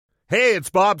Hey, it's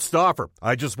Bob Stauffer.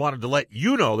 I just wanted to let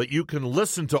you know that you can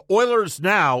listen to Oilers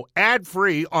Now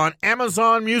ad-free on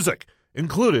Amazon Music,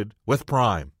 included with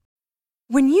Prime.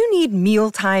 When you need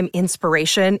mealtime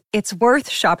inspiration, it's worth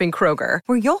shopping Kroger,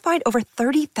 where you'll find over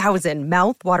 30,000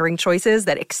 mouth-watering choices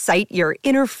that excite your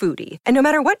inner foodie. And no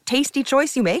matter what tasty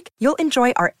choice you make, you'll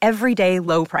enjoy our everyday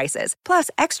low prices, plus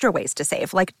extra ways to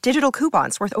save, like digital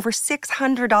coupons worth over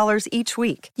 $600 each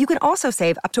week. You can also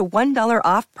save up to $1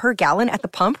 off per gallon at the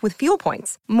pump with fuel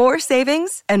points. More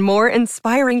savings and more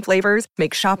inspiring flavors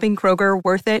make shopping Kroger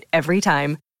worth it every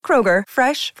time. Kroger,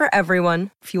 fresh for everyone.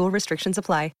 Fuel restrictions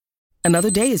apply.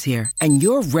 Another day is here, and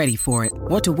you're ready for it.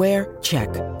 What to wear? Check.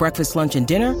 Breakfast, lunch, and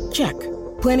dinner? Check.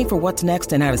 Planning for what's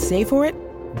next and how to save for it?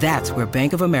 That's where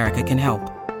Bank of America can help.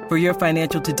 For your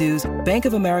financial to-dos, Bank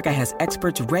of America has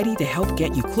experts ready to help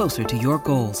get you closer to your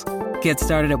goals. Get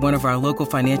started at one of our local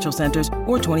financial centers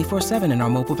or 24/7 in our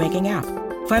mobile banking app.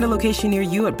 Find a location near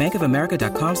you at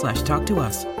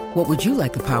bankofamerica.com/talktous. What would you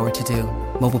like the power to do?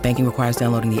 Mobile banking requires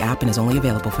downloading the app and is only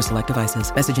available for select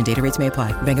devices. Message and data rates may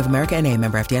apply. Bank of America N.A.,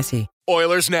 member FDIC.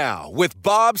 Oilers Now with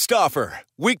Bob Stauffer.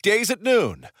 Weekdays at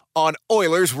noon on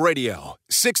Oilers Radio,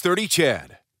 630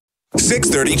 CHED.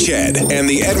 630 CHED and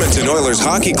the Edmonton Oilers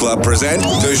Hockey Club present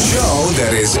the show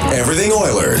that is everything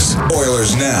Oilers.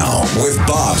 Oilers Now with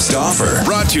Bob Stauffer.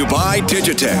 Brought to you by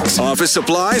Digitex. Office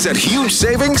supplies at huge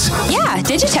savings? Yeah,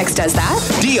 Digitex does that.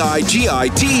 digitex.ca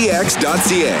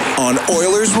on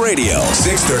Oilers Radio,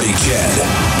 630 CHED.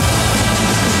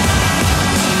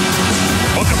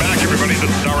 Welcome back, everybody.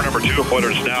 This is hour number 2 of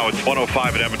Oilers Now. It's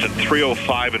 105 in Edmonton,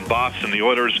 305 in Boston. The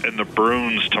Oilers and the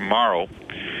Bruins tomorrow.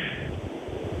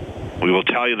 We will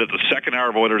tell you that the second hour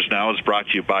of Oilers Now is brought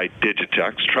to you by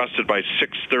Digitex, trusted by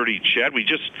 630 CHED.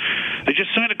 They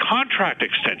just signed a contract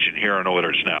extension here on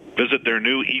Oilers Now. Visit their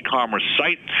new e-commerce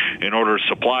site and order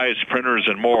supplies, printers,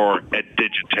 and more at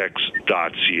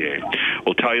digitex.ca.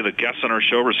 We'll tell you that guests on our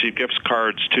show receive gift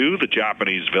cards to the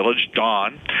Japanese Village.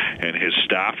 Don and his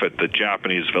staff at the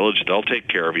Japanese Village, they'll take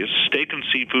care of you. Steak and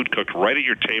seafood cooked right at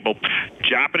your table.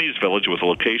 Japanese Village with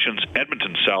locations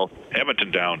Edmonton South,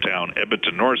 Edmonton Downtown,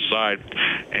 Edmonton North Side,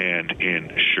 and in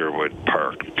Sherwood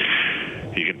Park.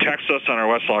 You can text us on our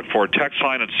Westlock Ford text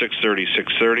line at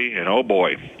 630-630, and oh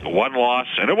boy, one loss,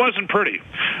 and it wasn't pretty,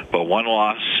 but one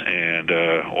loss, and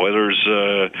Oilers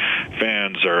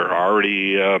fans are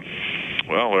already,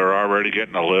 they're already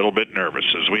getting a little bit nervous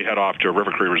as we head off to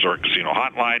River Cree Resort Casino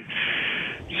hotline,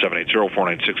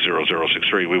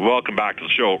 780-496-0063. We welcome back to the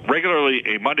show, regularly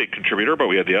a Monday contributor, but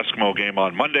we had the Eskimo game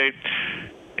on Monday.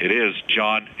 It is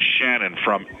John Shannon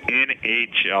from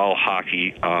NHL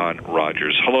Hockey on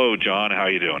Rogers. Hello, John. How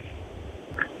you doing?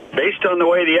 Based on the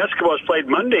way the Eskimos played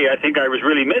Monday, I think I was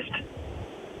really missed.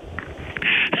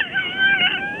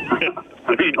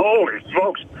 I mean, holy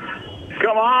folks,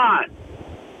 come on.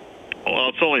 Well,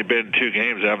 it's only been 2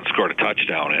 games. I haven't scored a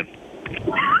touchdown in.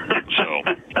 So.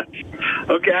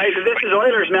 Okay, so this is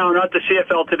Oilers Now, not the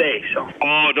CFL Today. So.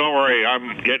 Oh, don't worry.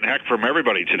 I'm getting heck from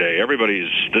everybody today.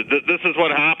 This is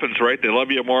what happens, right? They love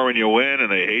you more when you win,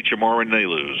 and they hate you more when they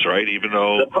lose, right? Even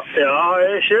though...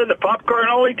 Sure, the popcorn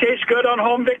only tastes good on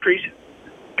home victories.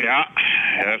 Yeah,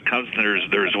 it comes.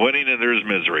 There's winning and there's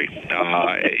misery.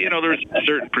 There's a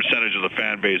certain percentage of the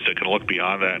fan base that can look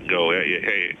beyond that and go,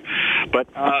 hey. But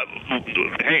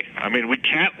hey, I mean, we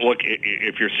can't look.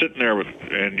 If you're sitting there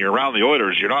and you're around the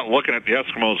Oilers, you're not looking at the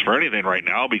Eskimos for anything right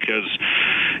now because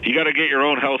you got to get your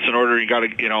own house in order. You got to,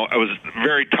 it was a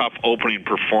very tough opening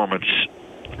performance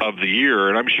of the year,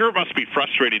 and I'm sure it must be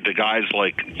frustrating to guys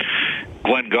like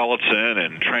Glenn Gulutzan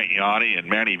and Trent Yawney and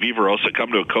Manny Viveros that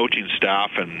come to a coaching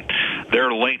staff and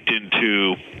they're linked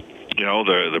into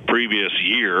the previous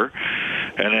year,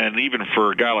 and then even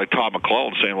for a guy like Todd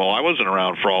McLellan saying, well, I wasn't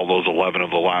around for all those 11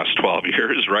 of the last 12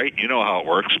 years, right? You know how it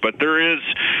works. But there is,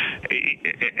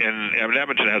 and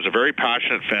Edmonton has a very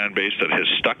passionate fan base that has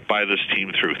stuck by this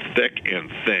team through thick and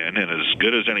thin, and as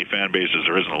good as any fan base as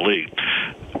there is in the league.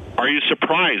 Are you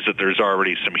surprised that there's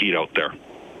already some heat out there?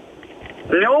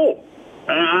 No.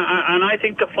 And I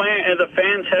think the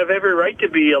fans have every right to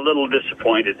be a little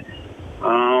disappointed.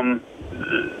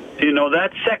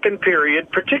 That second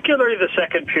period, particularly the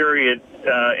second period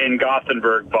in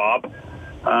Gothenburg, Bob,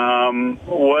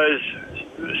 was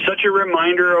such a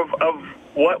reminder of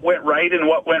what went right and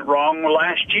what went wrong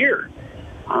last year.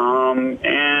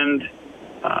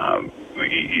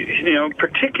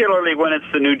 Particularly when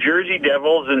it's the New Jersey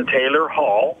Devils and Taylor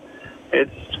Hall,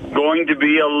 it's going to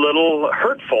be a little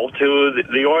hurtful to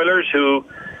the Oilers who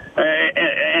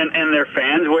and their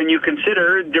fans when you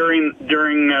consider during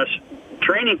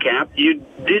training camp, you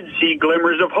did see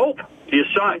glimmers of hope. You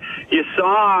saw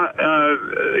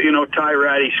Ty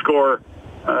Ratty score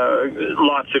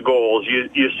lots of goals.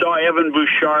 You saw Evan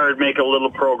Bouchard make a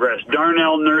little progress.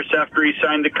 Darnell Nurse, after he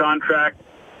signed the contract,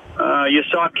 you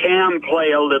saw Cam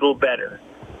play a little better.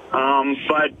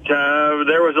 But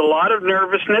there was a lot of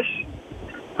nervousness,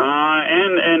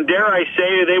 and dare I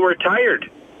say, they were tired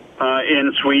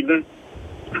in Sweden.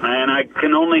 And I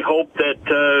can only hope that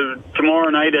tomorrow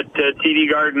night at TD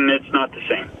Garden, it's not the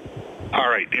same. All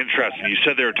right, interesting. You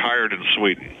said they were tired in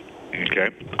Sweden. Okay,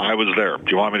 I was there. Do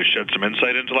you want me to shed some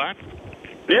insight into that?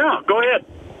 Yeah, go ahead.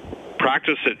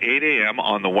 Practice at 8 a.m.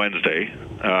 on the Wednesday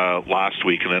last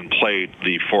week, and then played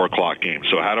the 4 o'clock game.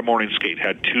 So had a morning skate,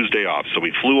 had Tuesday off. So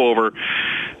we flew over,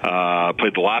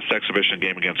 played the last exhibition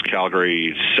game against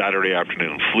Calgary Saturday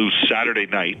afternoon, flew Saturday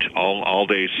night, all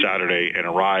day Saturday, and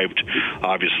arrived.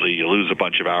 Obviously, you lose a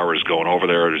bunch of hours going over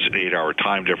there. There's an 8-hour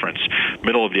time difference.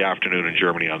 Middle of the afternoon in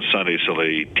Germany on Sunday. So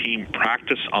the team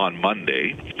practiced on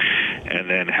Monday and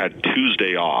then had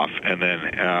Tuesday off. And then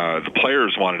the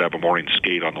players wanted to have a morning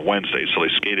skate on the Wednesday, so they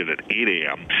skated at 8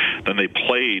 a.m. Then they played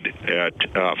at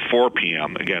 4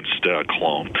 p.m. against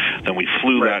Cologne. Then we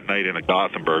flew that night into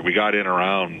Gothenburg. We got in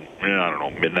around,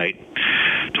 midnight,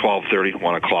 12:30,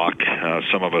 1 o'clock.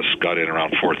 Some of us got in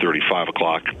around 4:30, 5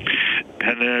 o'clock.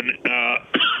 And then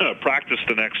practiced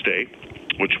the next day,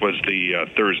 which was the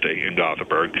Thursday in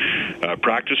Gothenburg.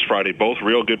 Practice Friday, both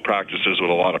real good practices with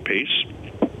a lot of pace.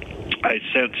 I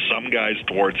sensed some guys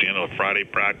towards the end of the Friday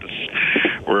practice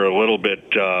were a little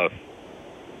bit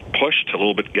pushed, a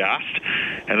little bit gassed.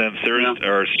 And then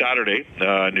Saturday,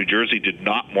 New Jersey did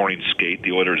not morning skate.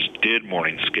 The Oilers did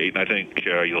morning skate, and I think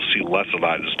you'll see less of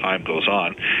that as time goes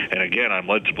on. And again, I'm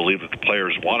led to believe that the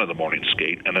players wanted the morning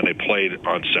skate, and then they played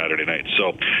on Saturday night.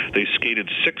 So they skated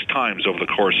 6 times over the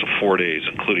course of 4 days,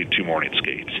 including 2 morning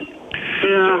skates.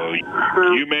 So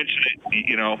you mentioned it.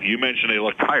 You mentioned they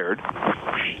look tired,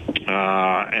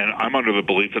 and I'm under the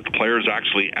belief that the players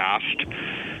actually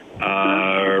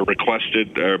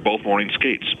requested both morning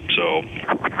skates. So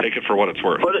take it for what it's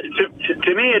worth. But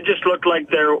to me, it just looked like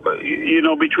there,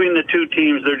 between the two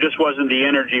teams, there just wasn't the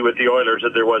energy with the Oilers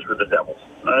that there was with the Devils.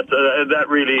 That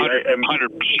really,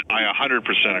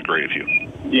 100% agree with you.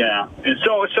 Yeah, and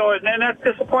so that's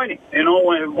disappointing.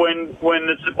 When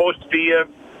it's supposed to be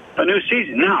a new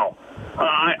season. Now,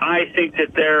 I think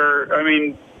that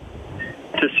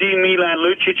to see Milan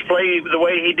Lucic play the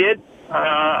way he did,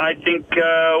 I think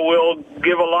will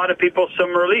give a lot of people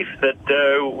some relief that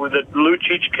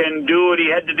Lucic can do what he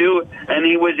had to do, and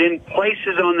he was in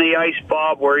places on the ice,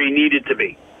 Bob, where he needed to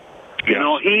be.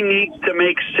 Yes. He needs to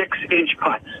make 6-inch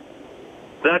putts.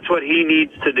 That's what he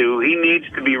needs to do. He needs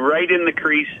to be right in the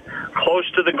crease,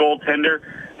 close to the goaltender,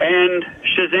 and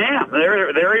shazam,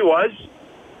 there he was,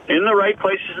 in the right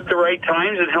places at the right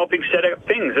times and helping set up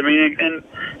things. And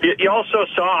you also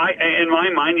saw, in my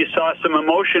mind, you saw some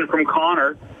emotion from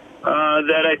Connor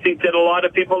that I think that a lot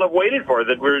of people have waited for.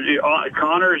 That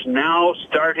Connor's now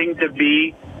starting to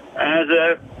be, as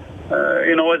a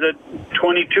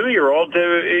 22-year-old,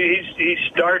 he's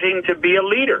starting to be a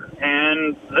leader,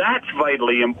 and that's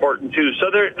vitally important too.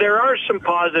 So there are some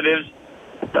positives.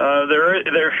 But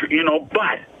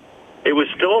it was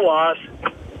still a loss.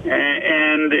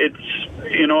 And it's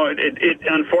it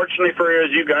unfortunately for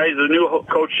you guys, the new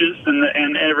coaches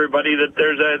and everybody, that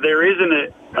there is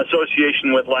an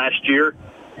association with last year,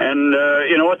 and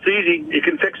it's easy. You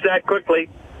can fix that quickly.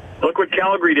 Look what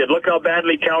Calgary did. Look how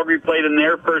badly Calgary played in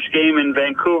their first game in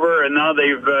Vancouver, and now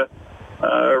they've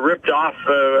ripped off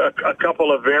a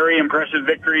couple of very impressive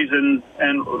victories, and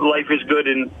life is good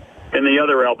in the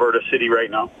other Alberta city right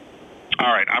now. All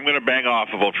right, I'm going to bang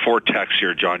off about 4 texts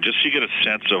here, John, just so you get a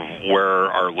sense of where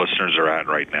our listeners are at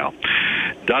right now.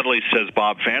 Dudley says,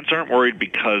 Bob, fans aren't worried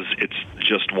because it's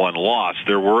just one loss.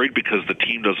 They're worried because the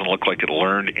team doesn't look like it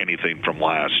learned anything from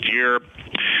last year.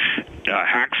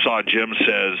 Hacksaw Jim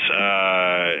says,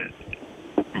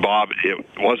 Bob, it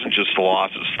wasn't just a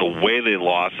loss, it's the way they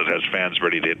lost that has fans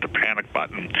ready to hit the panic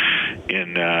button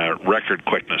in record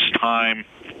quickness time.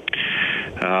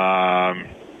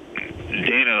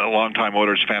 Dana, a longtime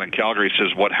Oilers fan in Calgary,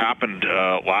 says what happened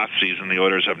last season, the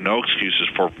Oilers have no excuses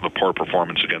for the poor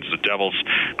performance against the Devils.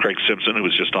 Craig Simpson, who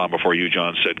was just on before you,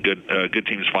 John, said good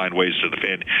teams find ways to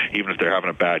defend even if they're having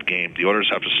a bad game. The Oilers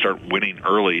have to start winning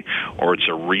early or it's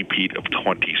a repeat of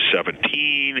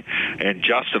 2017. And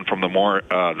Justin from the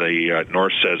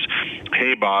North says,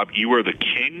 hey, Bob, you are the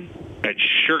king at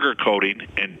sugarcoating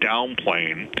and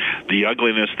downplaying the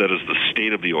ugliness that is the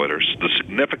state of the Oilers. The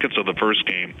significance of the first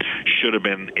game should have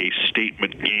been a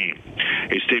statement game,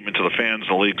 a statement to the fans in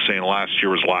the league saying last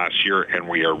year was last year and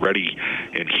we are ready.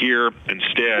 And here,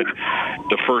 instead,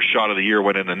 the first shot of the year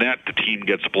went in the net. The team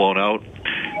gets blown out.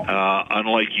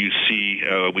 Unlike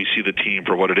we see the team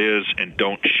for what it is and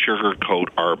don't sugarcoat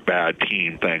our bad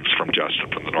team. Thanks from Justin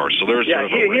from the North. So there's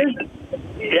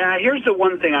here's the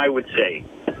one thing I would say.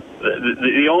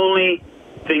 The only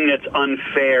thing that's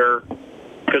unfair,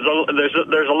 because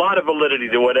there's a lot of validity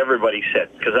to what everybody said,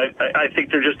 because I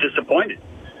think they're just disappointed.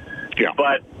 Yeah.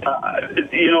 But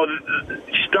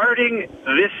starting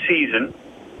this season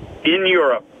in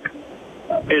Europe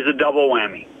is a double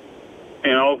whammy.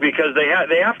 Because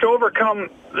they have to overcome.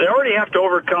 They already have to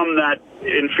overcome that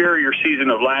inferior season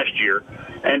of last year,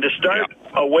 and to start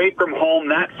away from home,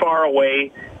 that far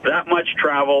away, that much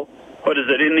travel. What is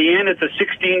it? In the end, it's a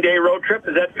 16-day road trip.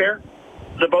 Is that fair?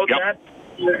 It's about that.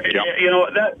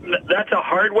 Yep. That's a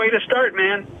hard way to start,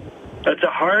 man. That's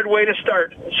a hard way to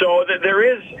start. So there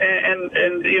is, and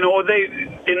they,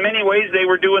 in many ways, they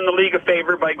were doing the league a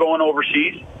favor by going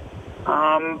overseas.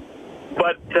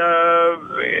 But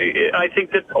I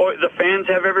think that the fans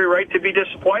have every right to be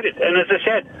disappointed. And as I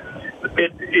said,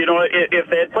 if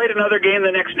they had played another game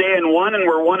the next day and won, and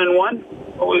we're 1-1,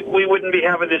 we wouldn't be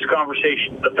having this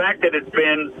conversation. The fact that it's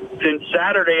been since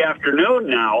Saturday afternoon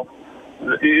now,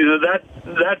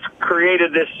 that's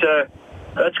created this.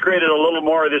 That's created a little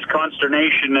more of this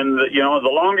consternation, and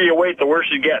the longer you wait, the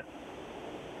worse it gets.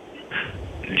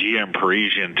 GM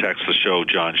Parisian texts the show,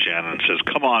 John Shannon, says,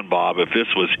 come on, Bob, if this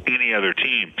was any other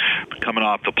team coming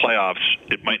off the playoffs,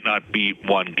 it might not be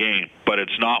one game. But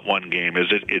it's not one game, is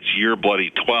it? It's year bloody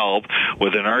 12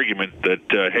 with an argument that,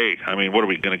 what are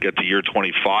we going to get to year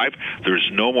 25? There's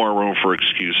no more room for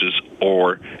excuses,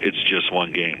 or it's just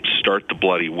one game. Start the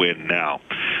bloody win now.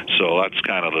 So that's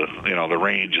kind of the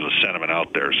range of the sentiment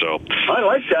out there. So I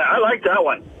like that. I like that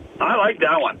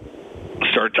one.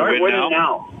 Start win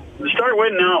now. Start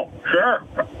winning now. Sure.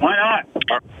 Why not?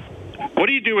 What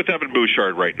do you do with Evan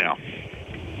Bouchard right now?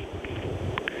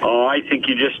 Oh, I think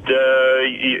you just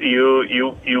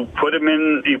you put him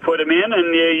in. You put him in,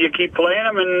 and you keep playing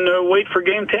him, and wait for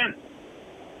game 10.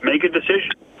 Make a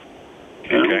decision.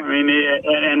 Okay. I mean,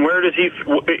 and where does he?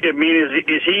 I mean,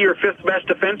 is he your fifth best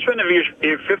defenseman? If he's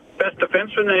your fifth best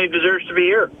defenseman, then he deserves to be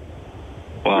here.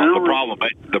 Well,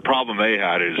 the problem they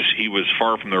had is he was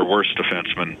far from their worst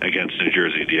defenseman against New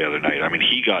Jersey the other night. I mean,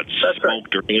 he got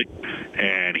smoked early,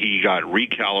 and he got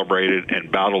recalibrated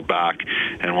and battled back,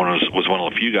 and was one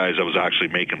of the few guys that was actually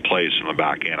making plays from the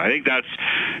back end. I think that's,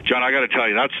 John, I got to tell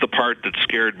you, that's the part that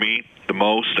scared me the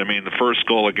most. I mean, the first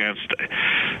goal against,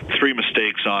 3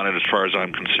 mistakes on it as far as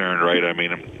I'm concerned, right? I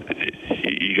mean,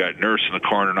 you got Nurse in the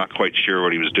corner, not quite sure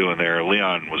what he was doing there.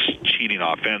 Leon was cheating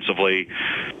offensively.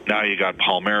 Now you got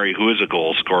Palmieri, who is a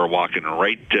goal scorer, walking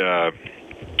right down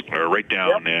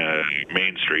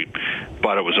Main Street.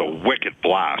 But it was a wicked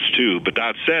blast, too. But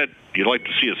that said, you'd like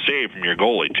to see a save from your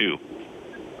goalie, too.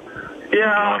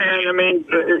 Yeah, and I mean,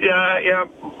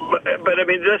 but I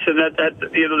mean, listen,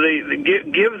 they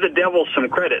give the Devils some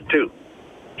credit too.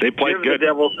 They played good. Give the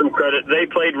Devils some credit. They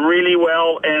played really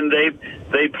well, and they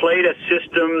played a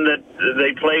system that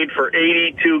they played for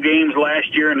 82 games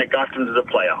last year, and it got them to the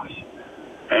playoffs.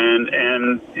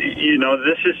 And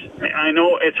this is, I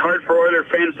know it's hard for Oilers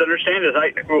fans to understand this.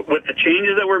 With the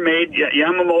changes that were made,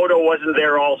 Yamamoto wasn't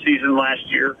there all season last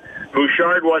year.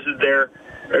 Bouchard wasn't there.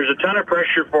 There's a ton of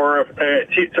pressure for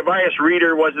Tobias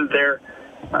Reeder wasn't there.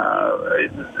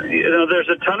 There's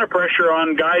a ton of pressure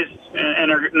on guys,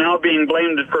 and are now being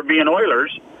blamed for being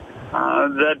Oilers,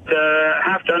 that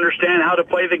have to understand how to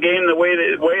play the game the way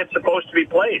it's supposed to be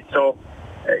played. So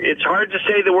it's hard to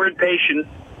say the word patience,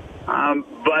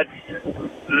 but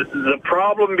the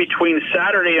problem between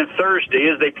Saturday and Thursday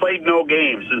is they played no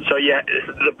games, and so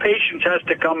the patience has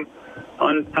to come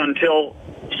until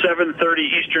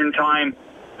 7:30 Eastern time.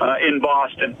 In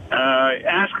Boston.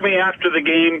 Ask me after the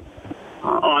game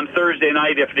on Thursday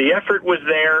night if the effort was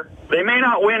there. They may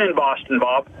not win in Boston,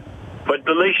 Bob, but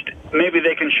at least maybe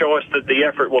they can show us that the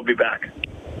effort will be back.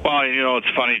 Well, it's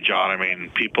funny, John. I mean,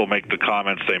 people make the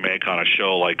comments they make on a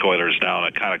show like Oilers Now,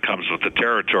 and it kind of comes with the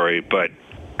territory. But,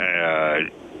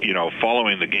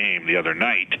 following the game the other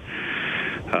night,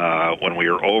 when we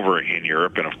were over in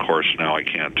Europe, and of course now I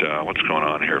can't, what's going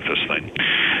on here with this thing?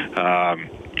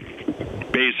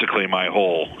 Basically, my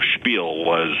whole spiel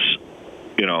was,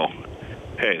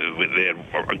 hey, they had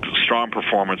a strong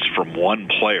performance from one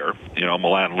player,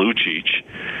 Milan Lucic.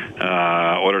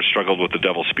 Oilers struggled with the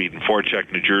double speed and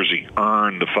forecheck. New Jersey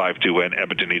earned the 5-2 win.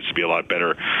 Edmonton needs to be a lot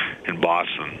better in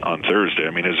Boston on Thursday.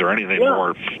 I mean, is there anything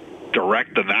more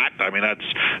direct than that? I mean, that's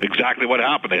exactly what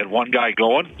happened. They had one guy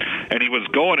going, and he was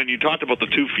going, and you talked about the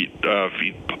 2 feet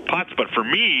putts, but for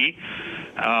me,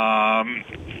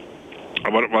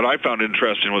 what I found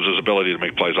interesting was his ability to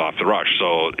make plays off the rush.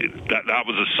 So that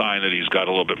was a sign that he's got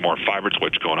a little bit more fiber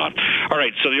twitch going on. All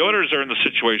right, so the Oilers are in the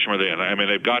situation where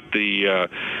they've got the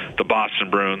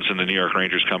Boston Bruins and the New York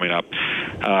Rangers coming up.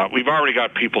 We've already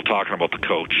got people talking about the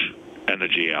coach and the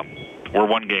GM. We're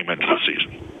one game into the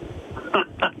season.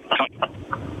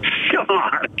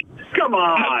 Come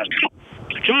on.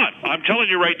 John, I'm telling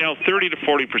you right now, 30 to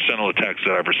 40% of the texts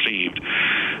that I've received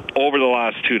over the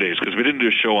last 2 days, because we didn't do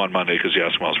a show on Monday because the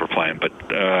Eskimos were playing, but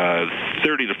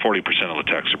 30 to 40% of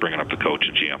the texts are bringing up the coach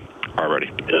and GM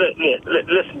already.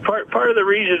 Listen, part of the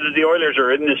reason that the Oilers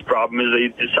are in this problem is they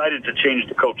decided to change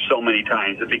the coach so many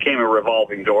times. It became a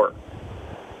revolving door.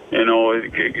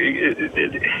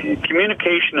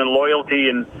 Communication and loyalty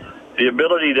and the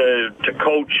ability to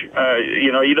coach,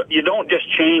 you don't just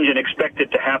change and expect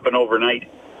it to happen overnight.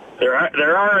 There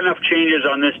are enough changes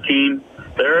on this team.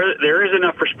 There is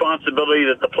enough responsibility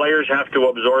that the players have to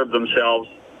absorb themselves.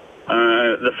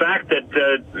 The fact that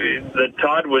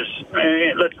Todd was,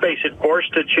 let's face it,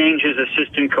 forced to change his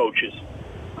assistant coaches,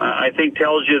 I think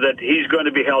tells you that he's going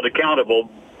to be held accountable.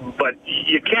 But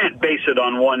you can't base it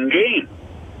on one game.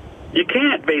 You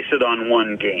can't base it on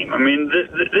one game. I mean,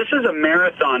 this is a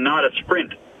marathon, not a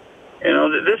sprint.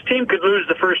 This team could lose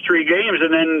the first 3 games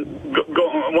and then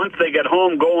go once they get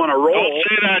home, go on a roll. Don't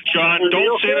say that, John.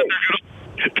 Don't say that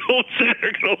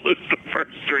they're going to lose the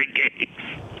first 3 games.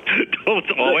 Wait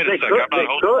a second.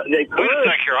 Wait a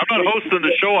second here. I'm not hosting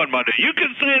the show on Monday. You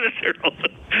can say that they're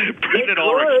Brendan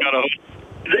Ulrich's got to host.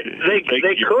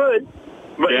 They could,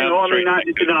 but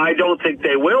I don't think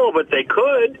they will, but they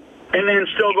could. And then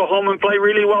still go home and play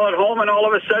really well at home, and all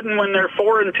of a sudden, when they're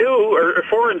 4-2 or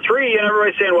 4-3, and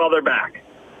everybody's saying, "Well, they're back."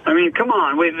 I mean, come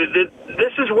on.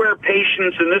 This is where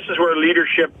patience and this is where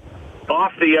leadership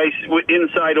off the ice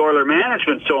inside Oiler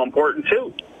management is so important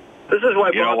too. This is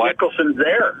why Bob Nicholson's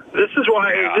there. This is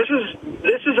why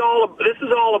this is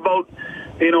all about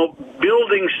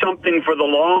building something for the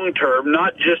long term,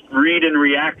 not just read and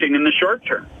reacting in the short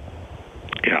term.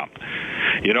 Yeah.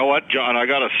 You know what, John, I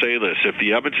got to say this. If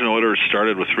the Edmonton Oilers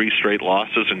started with 3 straight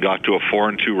losses and got to a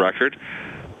 4-2 record,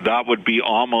 that would be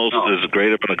almost as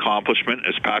great of an accomplishment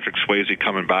as Patrick Swayze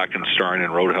coming back and starring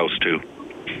in Roadhouse 2.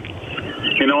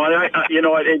 You know what?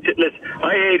 Listen,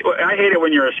 I hate it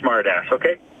when you're a smart ass,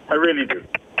 okay? I really do.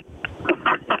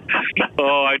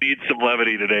 Oh, I need some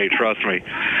levity today, trust me.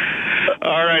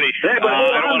 All righty. Yeah, but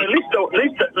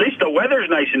at least the weather's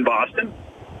nice in Boston.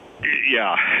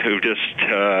 Yeah,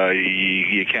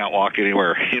 you can't walk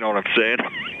anywhere. You know what I'm saying?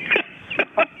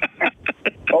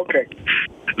 Okay.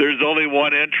 There's only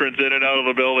one entrance in and out of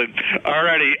the building.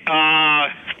 Alrighty.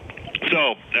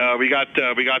 So we got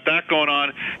that going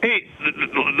on. Hey,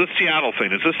 the Seattle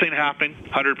thing, is this thing happening?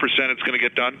 100% it's going to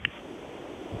get done?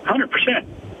 100%.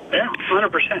 Yeah,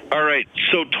 100%. All right.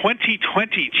 So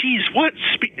 2020. Geez, what?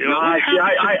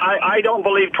 I don't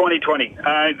believe 2020.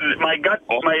 My gut.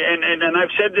 And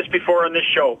I've said this before on this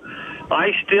show.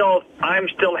 I'm still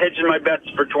hedging my bets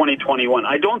for 2021.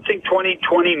 I don't think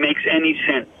 2020 makes any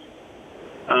sense.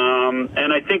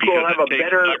 And I think we'll have a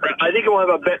better. I think we'll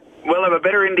have a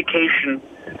better indication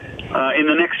in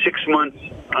the next 6 months.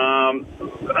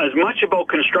 As much about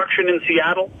construction in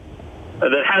Seattle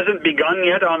that hasn't begun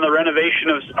yet on the renovation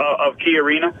of Key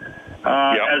Arena,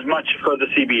 as much for the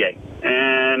CBA.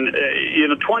 And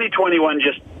 2021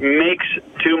 just makes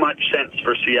too much sense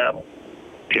for Seattle.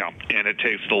 Yeah, and it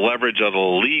takes the leverage of the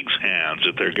league's hands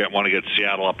if they want to get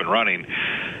Seattle up and running,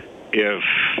 if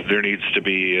there needs to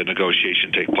be a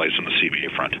negotiation take place on the CBA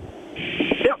front.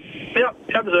 Yep,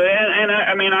 absolutely. And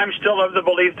I'm still of the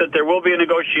belief that there will be a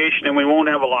negotiation and we won't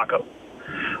have a lockout.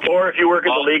 Or if you work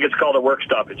at the league, it's called a work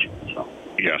stoppage. So.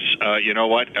 Yes. You know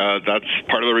what? That's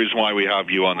part of the reason why we have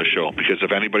you on the show, because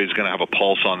if anybody's going to have a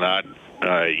pulse on that,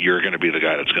 you're going to be the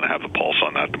guy that's going to have the pulse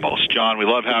on that the most. John, we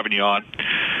love having you on.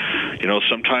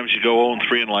 Sometimes you go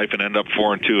 0-3 in life and end up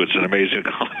 4-2. It's an amazing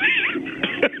accomplishment.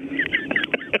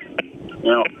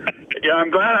 Yeah,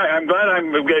 I'm glad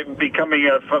I'm becoming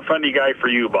a funny guy for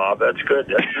you, Bob. That's good.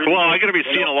 Well, I'm going to be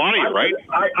seeing a lot of you, right?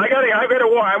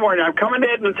 I'm warning you. I'm coming to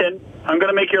Edmonton. I'm going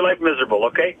to make your life miserable,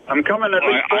 okay? I'm coming at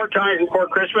least 4 times before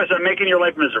Christmas. I'm making your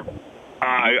life miserable.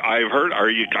 I've heard. Are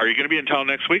you going to be in town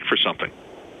next week for something?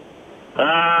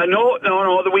 No,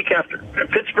 the week after.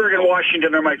 Pittsburgh and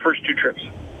Washington are my first 2 trips.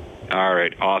 All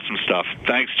right, awesome stuff.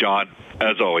 Thanks, John,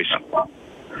 as always.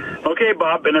 Okay,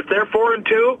 Bob, and if they're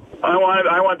 4-2, I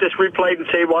want this replayed and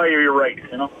say why you're right,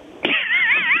 you know?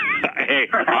 Hey,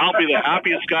 I'll be the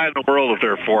happiest guy in the world if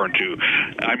they're 4-2.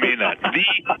 I mean that.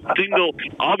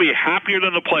 I'll be happier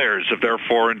than the players if they're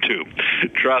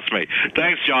 4-2. Trust me.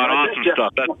 Thanks, John. Awesome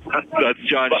stuff. That's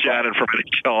John Shannon from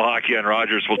NHL Hockey on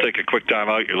Rogers. We'll take a quick time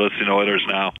out. You're listening to Oilers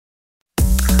Now.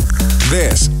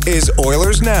 This is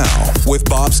Oilers Now with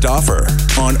Bob Stauffer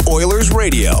on Oilers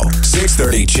Radio,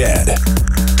 630 CHED.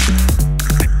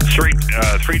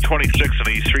 326 in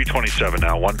the East, 327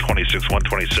 now, 126,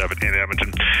 127 in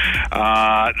Edmonton.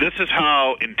 This is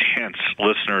how intense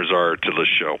listeners are to this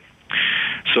show.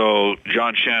 So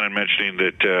John Shannon mentioning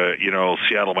that,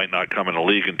 Seattle might not come in the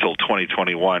league until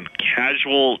 2021.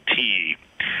 Casual T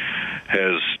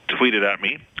has tweeted at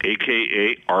me,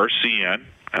 a.k.a. RCN.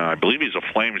 I believe he's a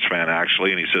Flames fan,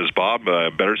 actually, and he says, Bob,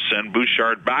 better send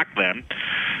Bouchard back then,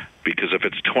 because if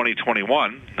it's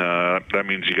 2021, that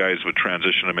means you guys would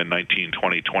transition him in 19,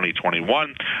 20,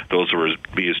 2021. Those would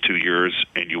be his 2 years,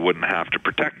 and you wouldn't have to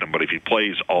protect him. But if he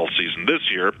plays all season this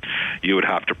year, you would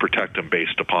have to protect him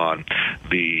based upon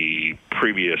the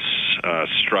previous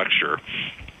structure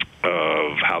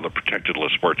of how the protected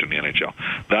list worked in the NHL.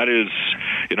 That is,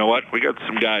 you know what? We got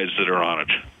some guys that are on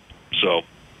it. So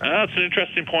that's an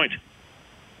interesting point.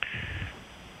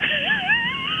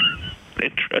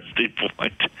 Interesting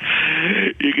point.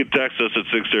 You can text us at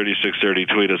 630,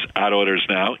 tweet us at Oilers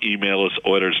Now, email us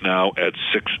oilersnow at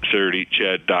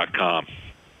 630ched.com.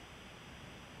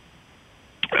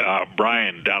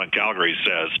 Brian down in Calgary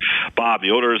says, Bob,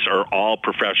 the Oilers are all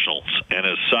professionals, and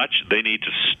as such, they need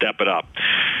to step it up.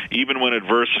 Even when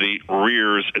adversity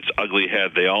rears its ugly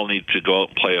head, they all need to go out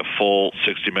and play a full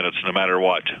 60 minutes no matter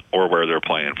what or where they're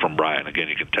playing. From Brian. Again,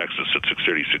 you can text us at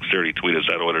 630, tweet us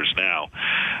at Oilers Now.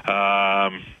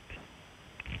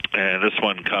 And this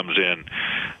one comes in.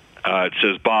 It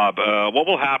says, Bob, what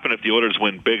will happen if the Oilers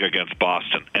win big against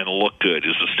Boston and look good?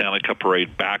 Is the Stanley Cup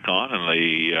parade back on and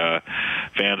the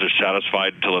fans are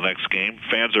satisfied until the next game?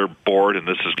 Fans are bored, and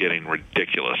this is getting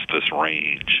ridiculous, this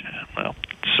range. Well,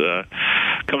 it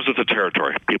comes with the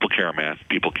territory. People care, man.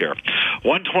 People care.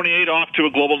 128 off to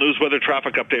a global news weather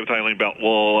traffic update with Eileen Belt.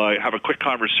 We'll have a quick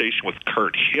conversation with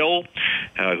Kurt Hill,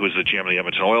 who's the GM of the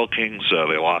Edmonton Oil Kings.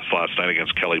 They lost last night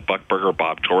against Kelly Buchberger,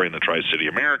 Bob Torrey, and the Tri-City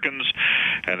Americans.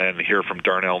 And then hear from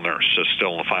Darnell Nurse,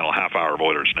 still in the final half hour of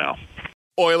Oilers Now.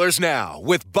 Oilers Now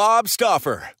with Bob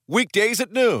Stauffer. Weekdays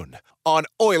at noon on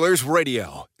Oilers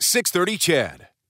Radio, 630 CHED.